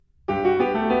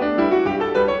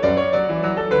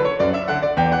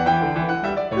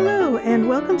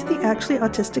to the Actually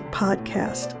Autistic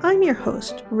podcast. I'm your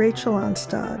host, Rachel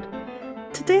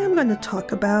Onstad. Today I'm going to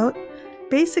talk about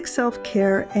basic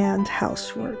self-care and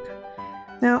housework.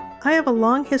 Now, I have a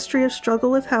long history of struggle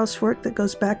with housework that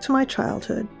goes back to my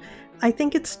childhood. I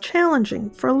think it's challenging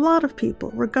for a lot of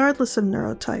people, regardless of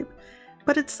neurotype,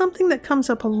 but it's something that comes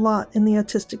up a lot in the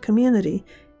autistic community,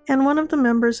 and one of the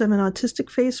members of an autistic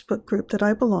Facebook group that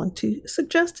I belong to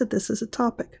suggested this as a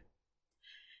topic.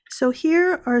 So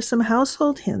here are some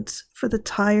household hints for the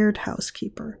tired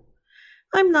housekeeper.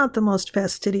 I'm not the most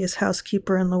fastidious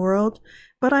housekeeper in the world,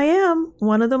 but I am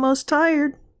one of the most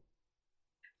tired.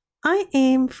 I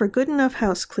aim for good enough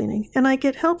house cleaning, and I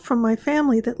get help from my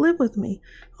family that live with me,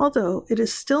 although it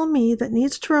is still me that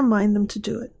needs to remind them to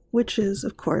do it, which is,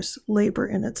 of course, labor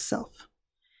in itself.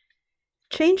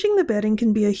 Changing the bedding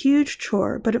can be a huge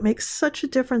chore, but it makes such a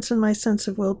difference in my sense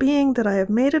of well-being that I have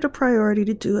made it a priority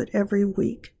to do it every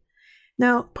week.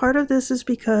 Now, part of this is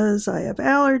because I have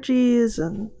allergies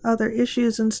and other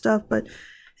issues and stuff, but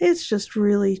it's just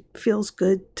really feels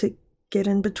good to get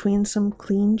in between some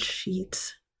clean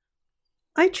sheets.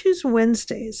 I choose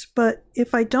Wednesdays, but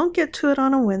if I don't get to it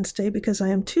on a Wednesday because I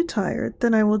am too tired,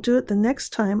 then I will do it the next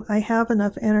time I have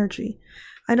enough energy.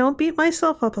 I don't beat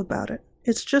myself up about it.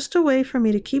 It's just a way for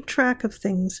me to keep track of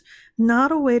things,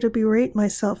 not a way to berate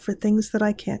myself for things that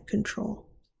I can't control.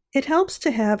 It helps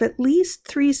to have at least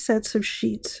 3 sets of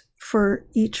sheets for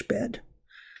each bed.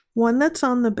 One that's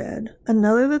on the bed,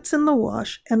 another that's in the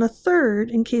wash, and a third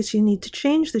in case you need to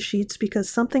change the sheets because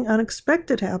something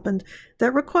unexpected happened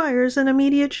that requires an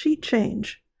immediate sheet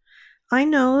change. I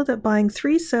know that buying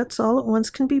 3 sets all at once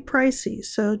can be pricey,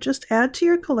 so just add to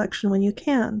your collection when you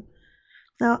can.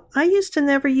 Now, I used to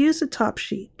never use a top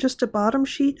sheet, just a bottom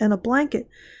sheet and a blanket,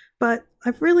 but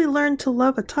I've really learned to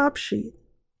love a top sheet.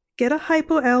 Get a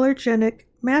hypoallergenic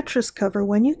mattress cover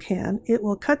when you can. It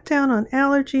will cut down on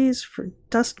allergies for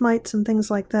dust mites and things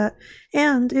like that,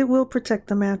 and it will protect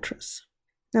the mattress.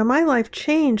 Now, my life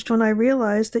changed when I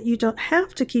realized that you don't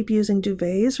have to keep using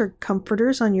duvets or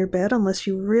comforters on your bed unless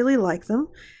you really like them.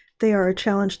 They are a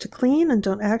challenge to clean and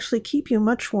don't actually keep you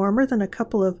much warmer than a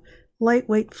couple of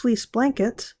lightweight fleece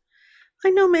blankets.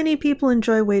 I know many people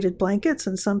enjoy weighted blankets,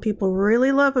 and some people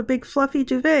really love a big fluffy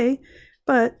duvet,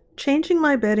 but changing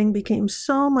my bedding became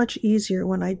so much easier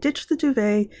when I ditched the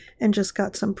duvet and just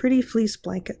got some pretty fleece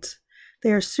blankets.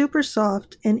 They are super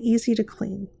soft and easy to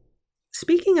clean.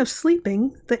 Speaking of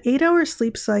sleeping, the 8-hour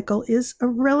sleep cycle is a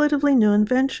relatively new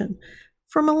invention.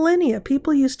 For millennia,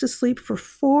 people used to sleep for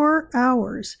 4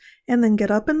 hours and then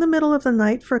get up in the middle of the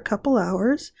night for a couple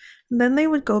hours, and then they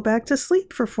would go back to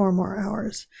sleep for 4 more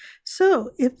hours.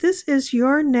 So, if this is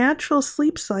your natural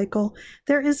sleep cycle,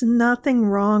 there is nothing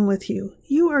wrong with you.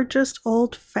 You are just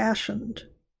old-fashioned.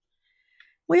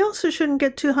 We also shouldn't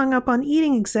get too hung up on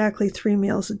eating exactly 3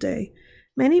 meals a day.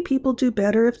 Many people do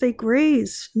better if they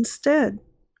graze instead.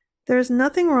 There is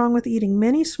nothing wrong with eating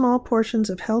many small portions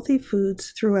of healthy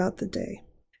foods throughout the day.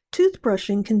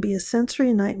 Toothbrushing can be a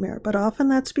sensory nightmare, but often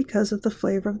that's because of the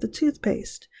flavor of the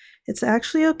toothpaste. It's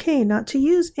actually okay not to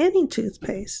use any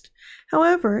toothpaste.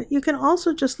 However, you can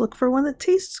also just look for one that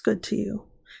tastes good to you.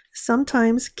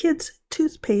 Sometimes kids'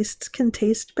 toothpastes can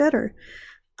taste better.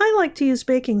 I like to use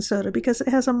baking soda because it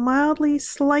has a mildly,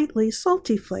 slightly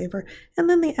salty flavor, and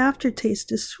then the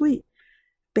aftertaste is sweet.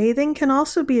 Bathing can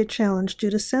also be a challenge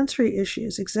due to sensory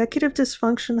issues, executive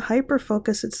dysfunction,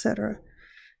 hyperfocus, etc.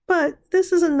 But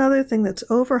this is another thing that's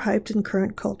overhyped in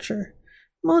current culture.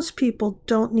 Most people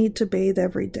don't need to bathe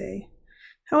every day.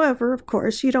 However, of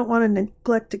course, you don't want to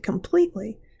neglect it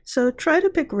completely, so try to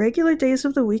pick regular days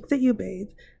of the week that you bathe.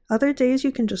 Other days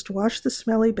you can just wash the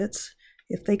smelly bits,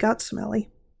 if they got smelly.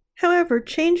 However,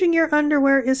 changing your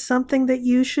underwear is something that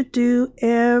you should do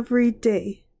every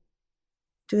day.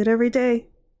 Do it every day.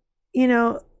 You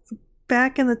know,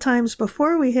 back in the times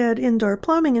before we had indoor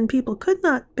plumbing and people could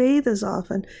not bathe as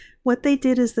often, what they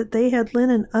did is that they had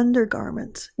linen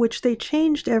undergarments, which they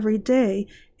changed every day,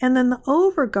 and then the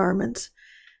overgarments,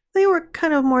 they were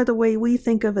kind of more the way we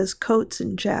think of as coats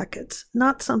and jackets,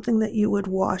 not something that you would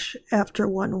wash after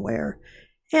one wear.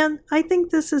 And I think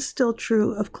this is still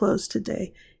true of clothes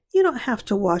today. You don't have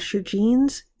to wash your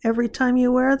jeans every time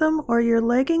you wear them or your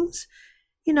leggings.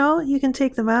 You know, you can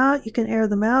take them out, you can air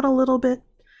them out a little bit.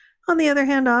 On the other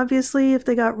hand, obviously, if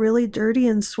they got really dirty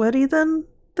and sweaty, then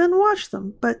wash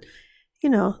them. But, you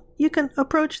know, you can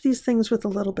approach these things with a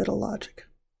little bit of logic.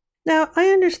 Now, I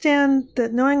understand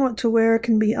that knowing what to wear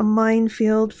can be a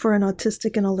minefield for an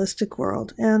autistic and holistic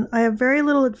world, and I have very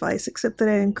little advice except that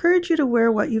I encourage you to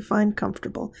wear what you find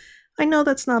comfortable. I know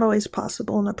that's not always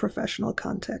possible in a professional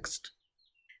context.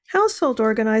 Household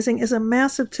organizing is a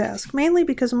massive task, mainly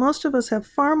because most of us have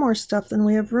far more stuff than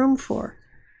we have room for.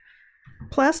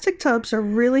 Plastic tubs are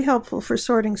really helpful for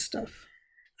sorting stuff.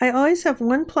 I always have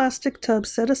one plastic tub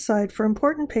set aside for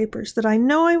important papers that I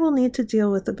know I will need to deal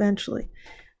with eventually.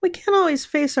 We can't always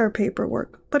face our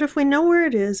paperwork, but if we know where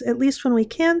it is, at least when we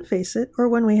can face it, or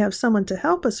when we have someone to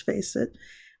help us face it,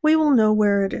 we will know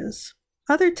where it is.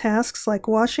 Other tasks like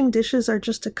washing dishes are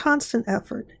just a constant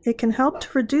effort. It can help to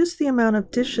reduce the amount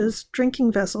of dishes,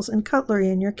 drinking vessels, and cutlery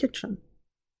in your kitchen.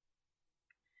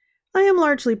 I am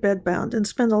largely bedbound and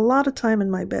spend a lot of time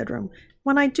in my bedroom.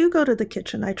 When I do go to the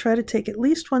kitchen, I try to take at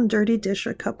least one dirty dish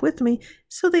or cup with me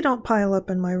so they don't pile up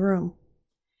in my room.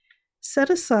 Set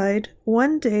aside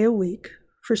one day a week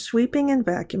for sweeping and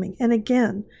vacuuming, and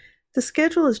again, the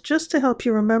schedule is just to help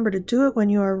you remember to do it when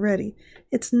you are ready.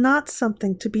 It's not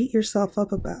something to beat yourself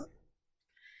up about.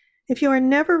 If you are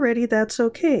never ready, that's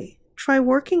okay. Try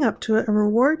working up to it and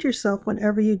reward yourself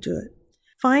whenever you do it.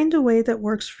 Find a way that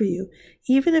works for you,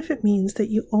 even if it means that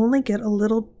you only get a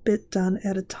little bit done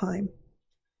at a time.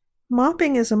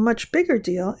 Mopping is a much bigger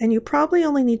deal, and you probably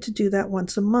only need to do that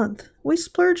once a month. We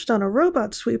splurged on a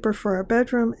robot sweeper for our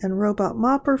bedroom and robot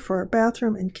mopper for our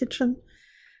bathroom and kitchen.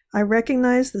 I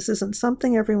recognize this isn't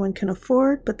something everyone can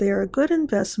afford, but they are a good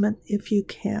investment if you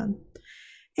can.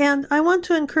 And I want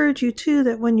to encourage you too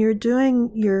that when you're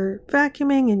doing your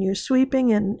vacuuming and your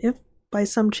sweeping, and if by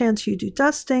some chance you do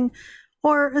dusting,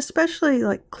 or especially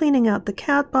like cleaning out the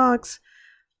cat box,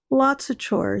 lots of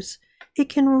chores, it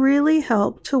can really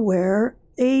help to wear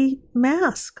a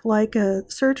mask, like a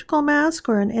surgical mask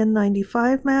or an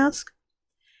N95 mask.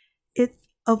 It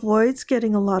avoids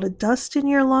getting a lot of dust in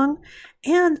your lung.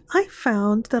 And I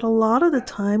found that a lot of the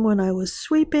time when I was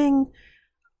sweeping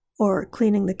or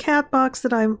cleaning the cat box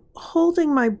that I'm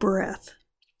holding my breath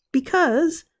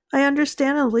because I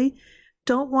understandably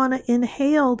don't want to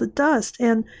inhale the dust.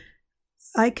 And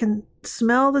I can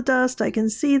smell the dust, I can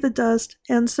see the dust.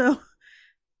 And so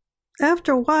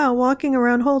after a while, walking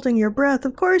around holding your breath,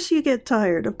 of course you get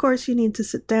tired. Of course you need to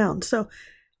sit down. So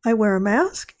I wear a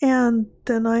mask, and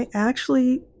then I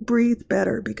actually breathe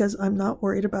better because I'm not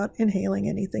worried about inhaling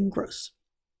anything gross.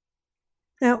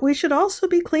 Now, we should also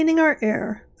be cleaning our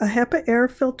air. A HEPA air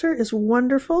filter is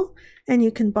wonderful, and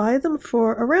you can buy them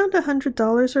for around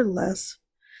 $100 or less.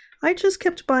 I just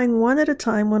kept buying one at a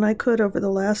time when I could over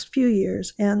the last few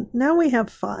years, and now we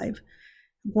have 5.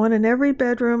 One in every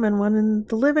bedroom, and one in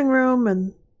the living room,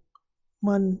 and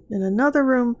one in another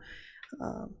room.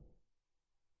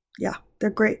 They're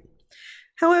great.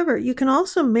 However, you can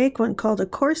also make one called a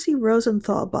Corsi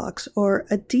Rosenthal box, or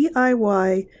a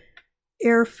DIY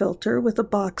air filter with a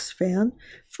box fan,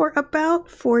 for about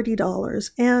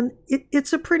 $40. And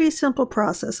it's a pretty simple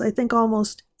process. I think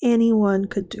almost anyone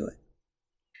could do it.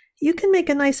 You can make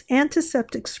a nice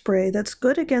antiseptic spray that's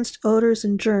good against odors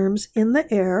and germs in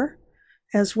the air,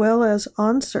 as well as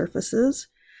on surfaces.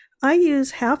 I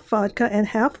use half vodka and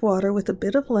half water with a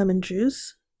bit of lemon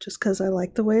juice, just because I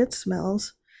like the way it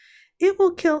smells. It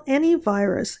will kill any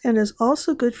virus and is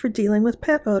also good for dealing with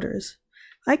pet odors.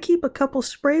 I keep a couple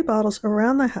spray bottles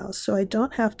around the house so I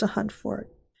don't have to hunt for it,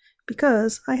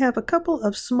 because I have a couple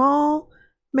of small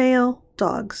male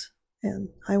dogs, and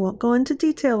I won't go into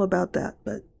detail about that,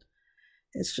 but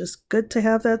it's just good to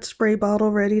have that spray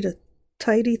bottle ready to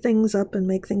tidy things up and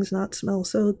make things not smell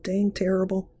so dang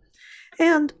terrible.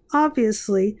 And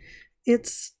obviously,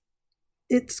 it's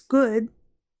good,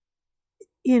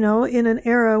 in an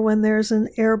era when there's an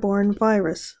airborne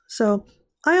virus. So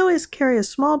I always carry a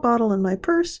small bottle in my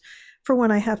purse for when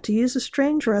I have to use a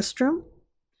strange restroom.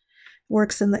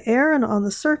 Works in the air and on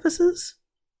the surfaces.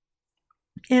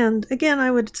 And again,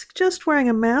 I would suggest wearing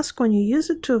a mask when you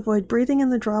use it to avoid breathing in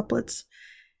the droplets.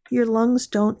 Your lungs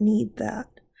don't need that.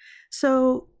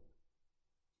 So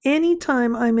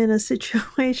anytime I'm in a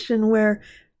situation where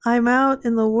I'm out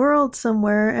in the world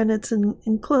somewhere and it's an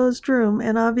enclosed room,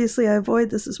 and obviously I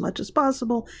avoid this as much as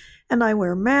possible, and I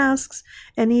wear masks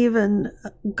and even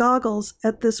goggles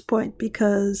at this point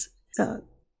because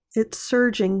it's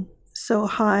surging so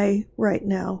high right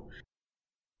now.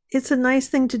 It's a nice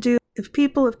thing to do. If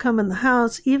people have come in the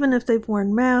house, even if they've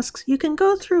worn masks, you can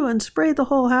go through and spray the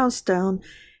whole house down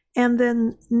and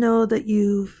then know that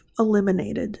you've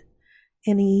eliminated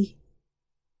any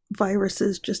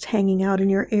viruses just hanging out in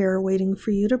your air waiting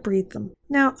for you to breathe them.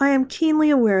 Now, I am keenly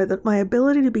aware that my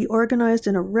ability to be organized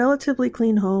in a relatively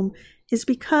clean home is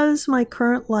because my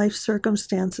current life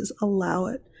circumstances allow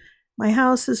it. My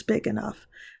house is big enough.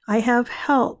 I have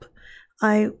help.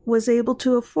 I was able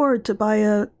to afford to buy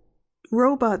a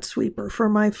robot sweeper for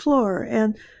my floor,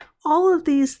 and all of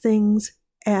these things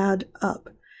add up.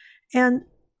 And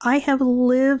I have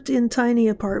lived in tiny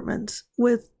apartments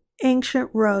with ancient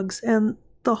rugs and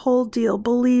the whole deal.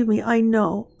 Believe me, I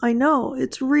know.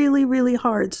 It's really, really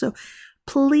hard. So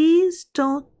please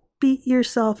don't beat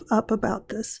yourself up about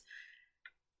this.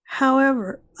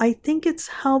 However, I think it's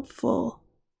helpful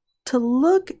to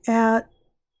look at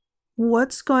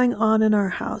what's going on in our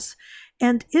house.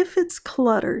 And if it's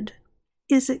cluttered,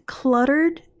 is it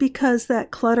cluttered because that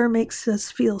clutter makes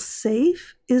us feel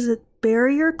safe? Is it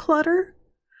barrier clutter?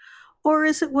 Or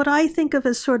is it what I think of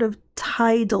as sort of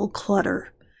tidal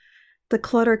clutter? The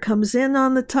clutter comes in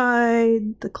on the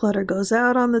tide, the clutter goes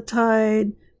out on the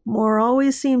tide. More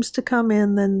always seems to come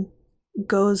in than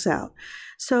goes out.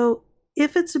 So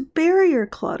if it's a barrier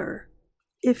clutter,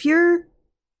 if you're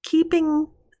keeping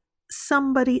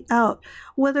somebody out,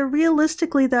 whether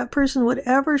realistically that person would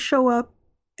ever show up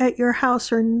at your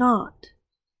house or not,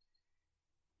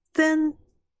 then,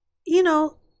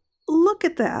 look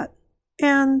at that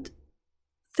and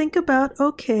think about,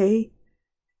 okay,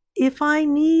 if I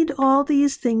need all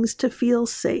these things to feel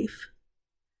safe,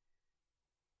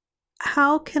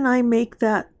 how can I make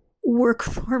that work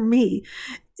for me?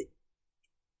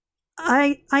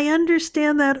 I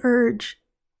understand that urge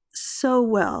so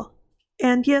well.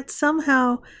 And yet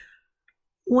somehow,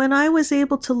 when I was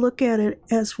able to look at it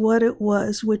as what it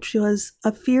was, which was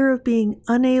a fear of being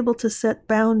unable to set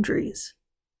boundaries,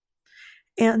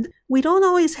 and we don't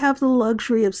always have the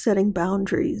luxury of setting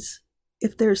boundaries.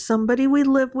 If there's somebody we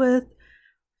live with,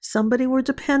 somebody we're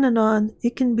dependent on,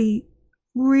 it can be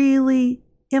really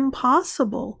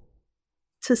impossible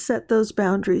to set those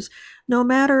boundaries, no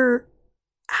matter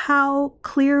how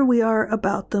clear we are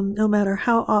about them, no matter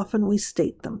how often we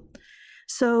state them.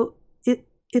 So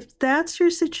if that's your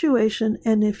situation,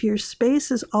 and if your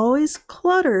space is always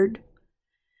cluttered,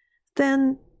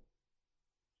 then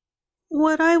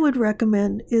what I would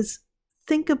recommend is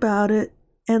think about it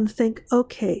and think,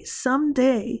 okay,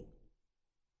 someday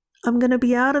I'm going to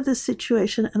be out of this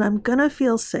situation and I'm going to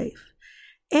feel safe.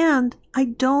 And I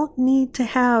don't need to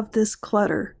have this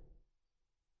clutter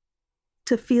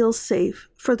to feel safe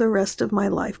for the rest of my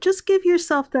life. Just give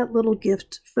yourself that little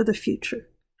gift for the future.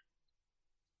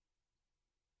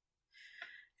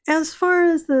 As far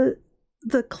as the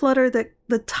clutter,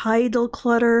 the tidal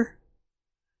clutter,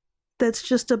 that's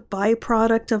just a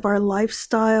byproduct of our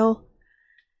lifestyle,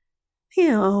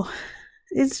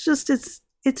 it's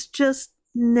just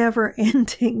never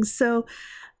ending. So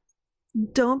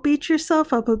don't beat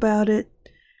yourself up about it.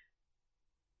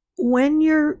 When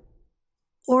your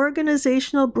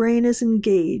organizational brain is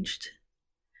engaged,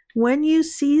 when you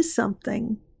see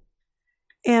something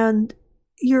and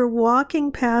you're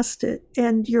walking past it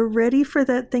and you're ready for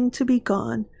that thing to be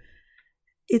gone,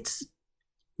 it's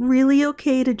really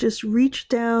okay to just reach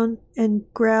down and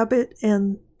grab it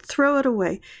and throw it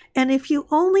away. And if you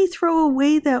only throw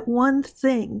away that one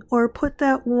thing or put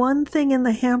that one thing in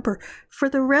the hamper for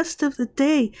the rest of the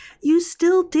day, you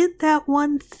still did that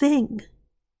one thing.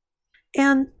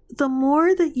 And the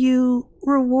more that you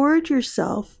reward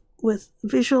yourself with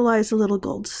visualize a little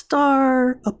gold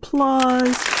star,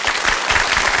 applause,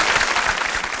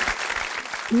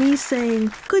 me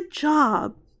saying, good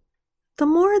job, the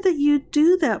more that you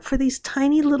do that for these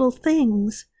tiny little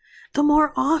things, the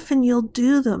more often you'll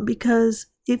do them, because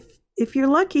if you're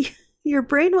lucky, your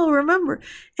brain will remember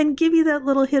and give you that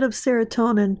little hit of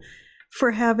serotonin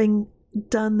for having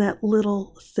done that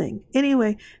little thing.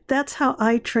 Anyway, that's how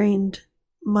I trained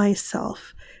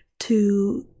myself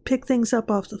to pick things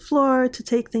up off the floor, to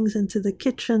take things into the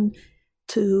kitchen,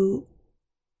 to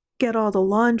get all the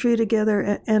laundry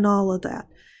together and all of that.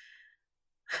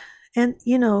 And,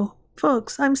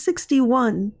 folks, I'm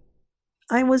 61.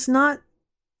 I was not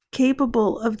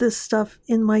capable of this stuff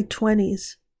in my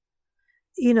 20s.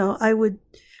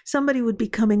 Somebody would be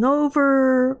coming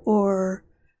over, or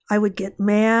I would get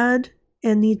mad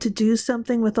and need to do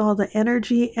something with all the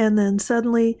energy, and then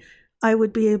suddenly I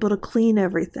would be able to clean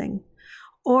everything.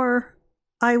 Or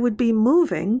I would be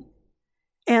moving,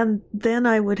 and then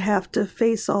I would have to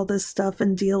face all this stuff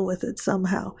and deal with it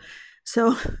somehow.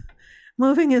 So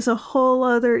moving is a whole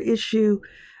other issue,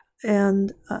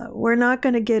 and we're not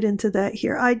going to get into that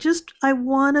here. I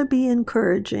want to be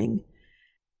encouraging.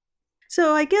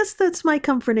 So I guess that's my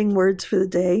comforting words for the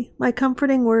day. My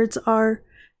comforting words are,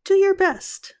 do your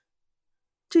best.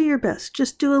 Do your best.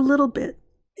 Just do a little bit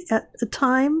at a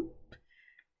time.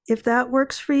 If that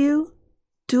works for you,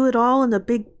 do it all in a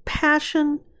big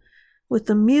passion with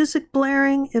the music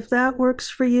blaring. If that works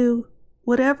for you,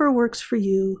 whatever works for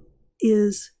you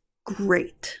is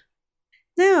great.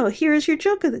 Now, here is your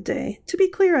joke of the day. To be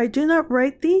clear, I do not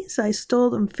write these. I stole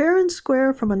them fair and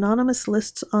square from anonymous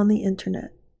lists on the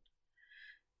internet.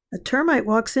 A termite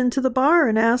walks into the bar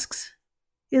and asks,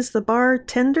 "Is the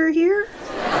bartender here?"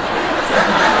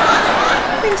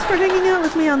 Thanks for hanging out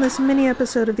with me on this mini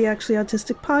episode of the Actually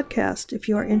Autistic podcast. If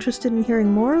you are interested in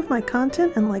hearing more of my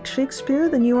content and like Shakespeare,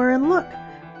 then you are in luck.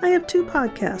 I have 2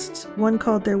 podcasts, one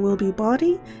called There Will Be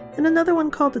Bawdy, and another one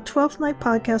called The 12th Night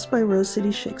Podcast by Rose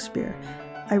City Shakespeare.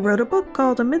 I wrote a book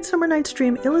called A Midsummer Night's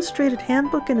Dream Illustrated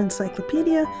Handbook and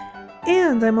Encyclopedia,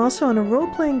 and I'm also on a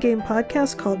role-playing game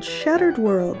podcast called Shattered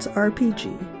Worlds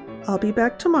RPG. I'll be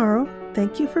back tomorrow.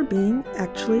 Thank you for being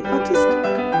actually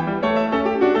autistic.